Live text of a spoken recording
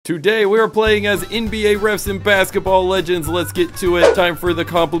Today we are playing as NBA refs in Basketball Legends. Let's get to it. Time for the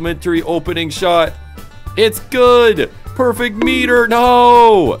complimentary opening shot. It's good. Perfect meter.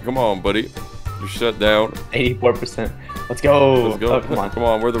 No. Come on, buddy. You're shut down. 84%. Let's go. Let's go. Oh, come on. Come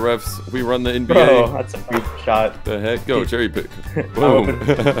on. We're the refs. We run the NBA. Bro, that's a free shot. The heck? Go. Cherry pick. Boom.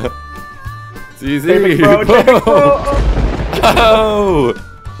 It's easy. Cherry pick, bro. Cherry pick, bro. Oh.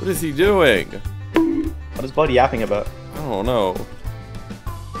 What is he doing? What is Buddy yapping about? I don't know.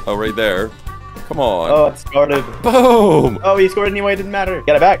 Oh, right there. Come on. Oh, it started. Boom! Oh, he scored anyway. It didn't matter.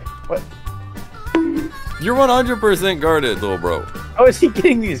 Get it back. What? You're 100% guarded, little bro. Oh, is he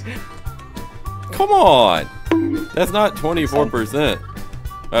getting these? Come on. That's not 24%. All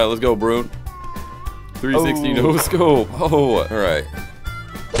right, let's go, Brune. 360 no scope. Oh, all right.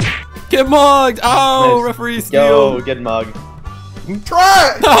 Get mugged. Oh, nice. Referee steal. Yo, get mugged.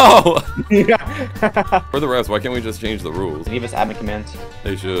 Try! No! For the refs, why can't we just change the rules? Give us admin commands.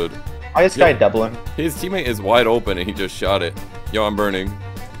 They should. Why is this guy doubling? His teammate is wide open and he just shot it. Yo, I'm burning.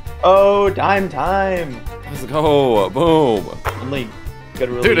 Oh, dime time. Let's go. Boom. Only good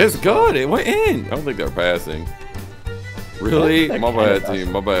release. Dude, it's good. It went in. I don't think they're passing. Really? My bad,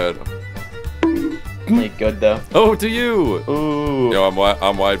 team. My bad. Only good, though. Oh, to you. Ooh. Yo, I'm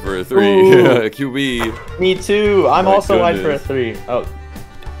wide for a 3. Yeah, QB. Me too. I'm also wide for a 3. Oh.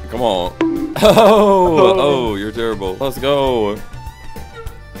 Come on. Oh, you're terrible. Let's go.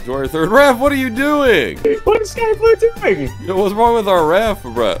 To our third ref. What are you doing? What is Sky Blue doing? Yo, what's wrong with our ref,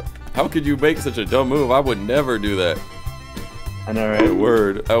 bro? How could you make such a dumb move? I would never do that. I know, right?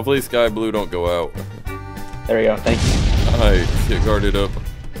 Word. Hopefully Sky Blue don't go out. There we go. Thank you. Nice. Get guarded up.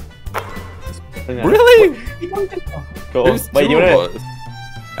 Really? Cool. Wait, you want it?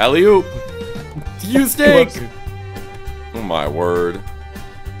 Alley-oop. You stink. Oh my word.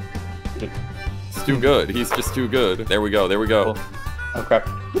 It's too good. He's just too good. There we go. There we go. Oh crap.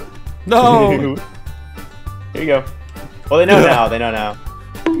 No. Here you go. Well, they know now. They know now.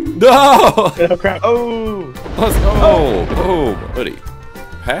 No. Oh crap. Oh. Let's go. Oh. Boom. Buddy.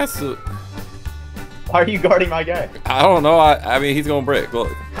 Pass it. Why are you guarding my guy? I don't know. I mean, he's going to break.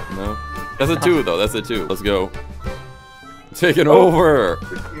 Look. No. That's a 2, though. That's a 2. Let's go. Taking over.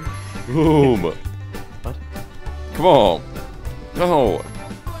 Boom. What? Come on. No.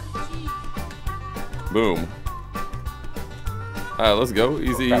 Boom. Alright, let's go.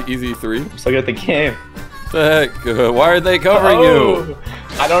 Easy 3. I'm so good at the game. The heck? Why are they covering you?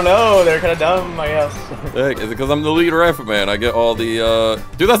 I don't know. They're kind of dumb, I guess. The heck? Is it because I'm the lead ref, man? I get all the,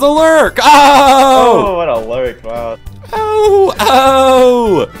 Dude, that's a lurk! Oh! Oh, what a lurk. Wow. Oh!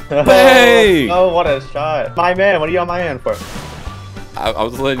 Oh! Bang! Oh, what a shot. My man, what are you on my man for? I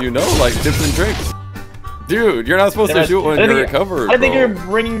was letting you know, like, tips and tricks. Dude, you're not supposed to shoot when you're recovered, I think you're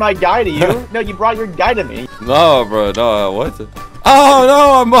bringing my guy to you. No, you brought your guy to me. No, bro, no, what? Oh,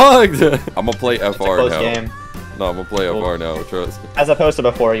 no, I'm mugged! I'm gonna play FR close now. Game. No, I'm gonna play FR now, trust. As opposed to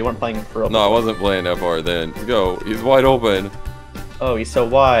before, you weren't playing for real. No, I wasn't playing FR then. Let's go. He's wide open. Oh, he's so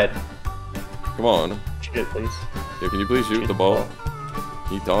wide. Come on. Shoot it, please. Yeah, can you please shoot the ball?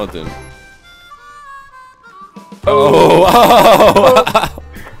 He taunting. Oh! Oh!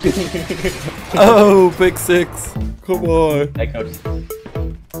 Oh, pick 6. Come on. Hey, coach.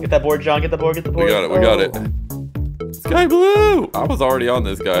 Get that board, John. Get the board. Get the board. We got it. We got it. Sky Blue! I was already on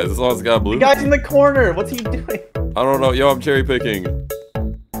this, guys. As long as Sky Blue. The guy's in the corner. What's he doing? I don't know. Yo, I'm cherry picking.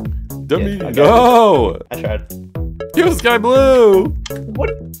 Dummy. Yeah, No! I tried. Yo, Sky Blue! What?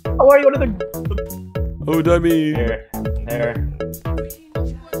 How are you under the... Oh, dummy. There.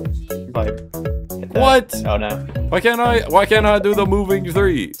 Pipe. What? Oh, no. Why can't I do the moving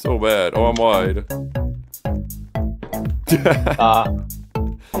 3? So bad. Oh, I'm wide.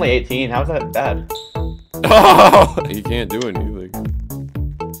 Only 18. How's that bad? Oh! He can't do anything.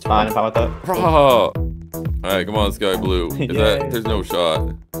 It's fine. I'm fine with that. Bro. Alright, come on, Sky Blue. There's no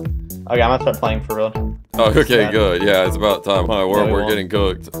shot. Okay, I'm gonna start playing for real. Oh, okay, good. Yeah, it's about time. Huh? We're getting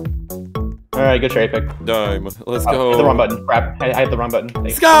cooked. Alright, good cherry pick. Dime. Let's go. Hit the wrong button. Crap. I hit the wrong button.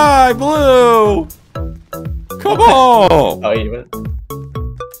 Thanks. Sky Blue! Come on! Oh, you went.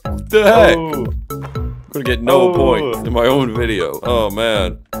 What the heck? I'm gonna get no points in my own video. Oh,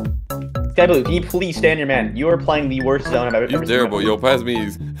 man. Sky Blue, can you please stand your man? You are playing the worst zone I've ever seen. You're terrible. Yo, pass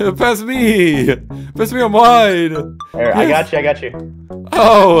me. Pass me! Pass me on wide! There, yes. I got you.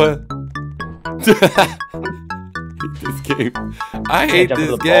 Oh! This game. I hate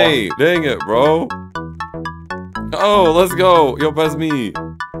this game. Dang it, bro. Oh, let's go. Yo, pass me.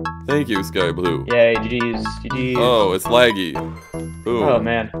 Thank you, Sky Blue. Yay, GG's. Oh, it's laggy. Boom. Oh,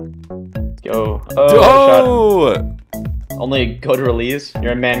 man. Let's go. Oh, shot. Only go to release.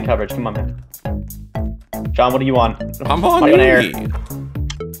 You're in man coverage. Come on, man. John, what do you want? I'm on air.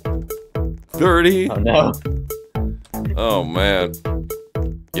 30. Oh no. Oh man.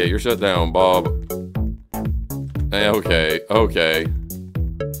 Yeah, you're shut down, Bob. Okay, okay.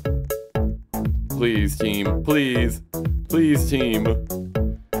 Please, team. Please. Please, team.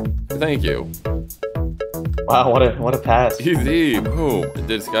 Thank you. Wow, what a pass. Easy. Boom.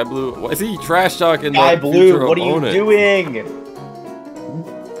 Did Sky Blue? Why is he trash talking? Sky the Blue, future what are you opponent? doing?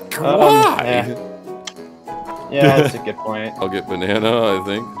 Why? Yeah, that's a good point. I'll get banana, I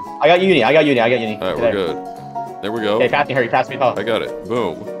think. I got uni. Alright, we're good. There we go. Okay, pass me, hurry, pass me, Paul. I got it.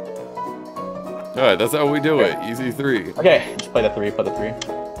 Boom. Alright, that's how we do it. Easy 3. Okay, just play the 3,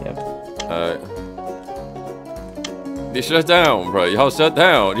 Yep. Alright. They shut down, bro. Y'all shut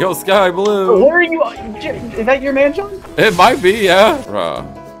down. Yo, Sky Blue. Where are you? Is that your man, John? It might be, yeah. Rah.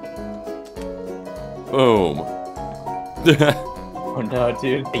 Boom. Oh no,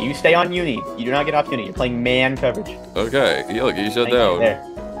 dude. Hey, you stay on uni. You do not get off uni. You're playing man coverage. Okay. Yeah, look, he shut down. There.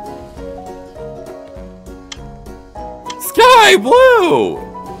 Sky Blue.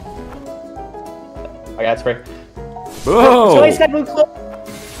 I got spray. Oh. Sky Blue.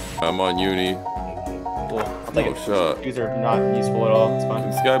 I'm on uni. Cool. I'll take No it. shot. These are not useful at all. It's fine.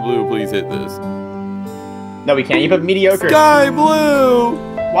 Can Sky Blue please hit this? No, we can't. You put mediocre. Sky Blue.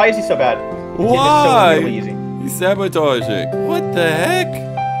 Why is he so bad? Why? It's so really easy. He's sabotaging. What the heck?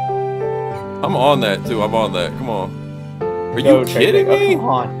 I'm on that too. I'm on that. Come on. Are you kidding me? Come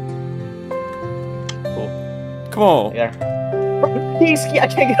on. Cool. Come on. Yeah. I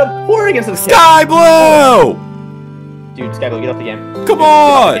can't get a 4 against this kid. Sky Blue! Dude, Sky Blue, get off the game. Come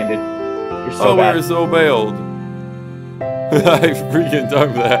on! Get off the game, dude. You're so bad. We're so bailed. I freaking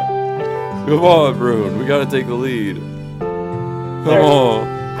done that. Come on, Brune. We gotta take the lead. Come on.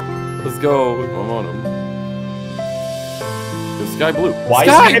 Let's go. I'm on him. Yo, Sky Blue. Why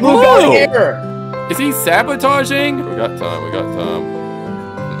Sky is Sky Blue going here? Is he sabotaging? We got time. We got time.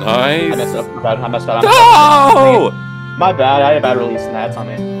 Nice. I messed up. My bad. I messed up. No! My bad. I had a bad release and that's on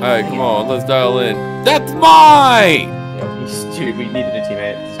me. Alright, come on. Let's dial in. That's mine! Yo, dude, we needed a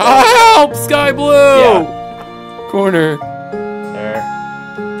teammate. Help! Sky Blue! Yeah. Corner. There.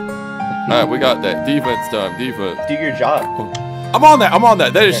 Alright, we got that. Defense time. Defense. Do your job. I'm on that. I'm on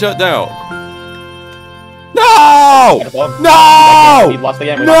that. That is shut down. No! No! We lost the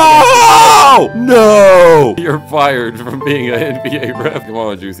game. No! No! You're fired from being an NBA ref. Come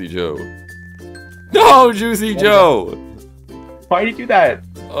on, Juicy Joe. No, Juicy Joe! Why did you do that?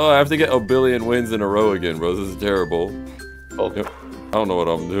 Oh, I have to get a billion wins in a row again, bro. This is terrible. Oh. Yep. I don't know what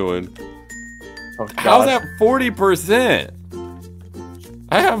I'm doing. Oh, How's that 40%?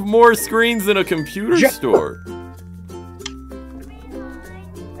 I have more screens than a computer store.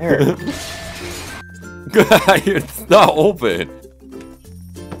 There. It's not open.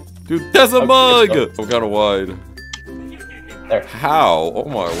 Dude, that's a mug! I'm kinda wide. There. How? Oh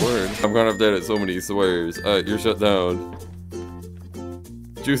my word. I'm gonna have to edit so many swears. Alright, you're shut down.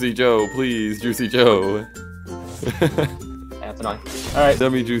 Juicy Joe, please, Juicy Joe. That's annoying. Alright.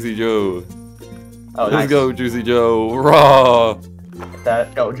 Send me Juicy Joe. Oh, Let's nice. go, Juicy Joe. Raw!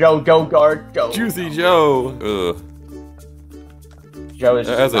 That. Go, Joe, go guard, go. Juicy Joe! Ugh. Joe is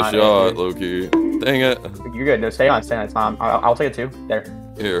That's a not shot, it, low-key. Dang it. You're good. No, stay on. It's fine. I'll take it too. There.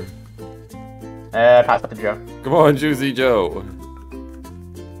 Here. Pass up to Joe. Come on, Juicy Joe.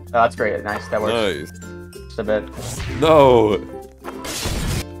 Oh, that's great. Nice. That works. Nice. Just a bit. No!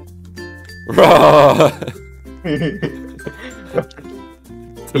 Raw!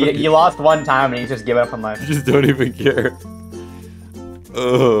 He lost one time and he's just giving up on life. Just don't even care.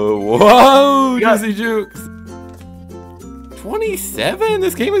 Oh, whoa! Yeah. Juicy Jukes! 27?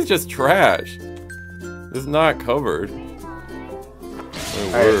 This game is just trash. It's not covered.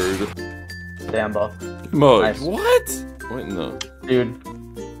 My word. Damn ball. Mug. Nice. What? What in the... Dude.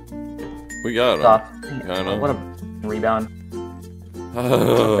 We got him. Stop. Kinda. What a rebound.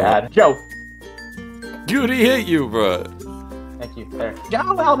 Bad. Joe. Dude, he hit you, bro. Thank you. There.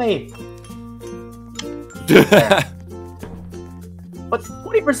 Joe, help me! But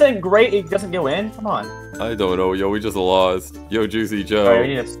 40% great, it doesn't go in? Come on. I don't know, yo, we just lost. Yo, Juicy Joe. Alright,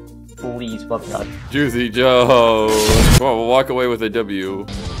 we need to please, love God. Juicy Joe. Come on, we'll walk away with a W.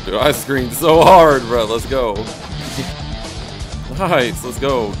 Dude, I screamed so hard, bro. Let's go. Nice, let's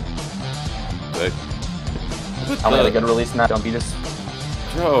go. Okay. I'm gonna get a good release in that. Don't beat us.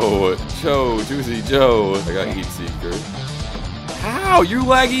 Joe, Juicy Joe. I got Heat Seeker. How? You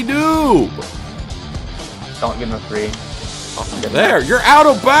laggy noob! Don't give him a 3. There, you're out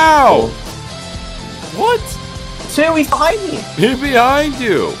of bounds! What? 2, he's behind me! He's behind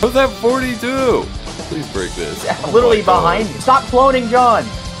you! How's that 42? Please break this. Yeah, literally behind you. Stop cloning John!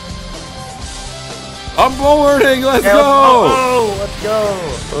 I'm forwarding. Let's go. Oh, let's go.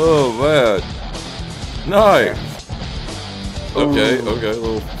 Oh man. Nice. Okay. Okay. A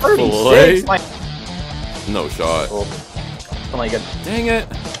little 36. fillet. No shot. Oh, something good. Dang it.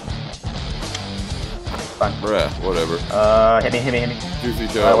 Fine. Bruh. Whatever. Hit me. Juicy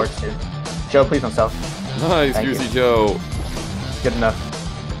That Joe. works, dude. Joe, please don't sell. Nice, Thank Juicy you. Joe. Good enough.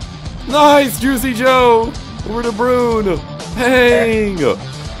 Nice, Juicy Joe. Over to Brune. Hang.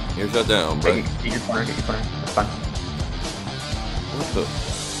 You're shut down, bro. Get your corner. That's fine. What the?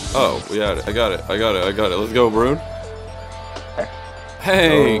 Oh, we had it. I got it. Let's go, Brune. Okay.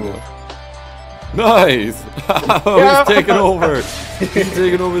 Hang. Oh. Nice. Oh, Yeah. he's taking over. He's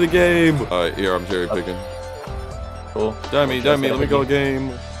taking over the game. All right, here I'm cherry picking. Cool. Dummy. Let me go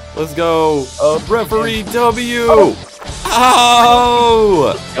game. Let's go. Oh, Referee W. Oh.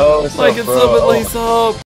 Ow. Go, Like it's bro. up.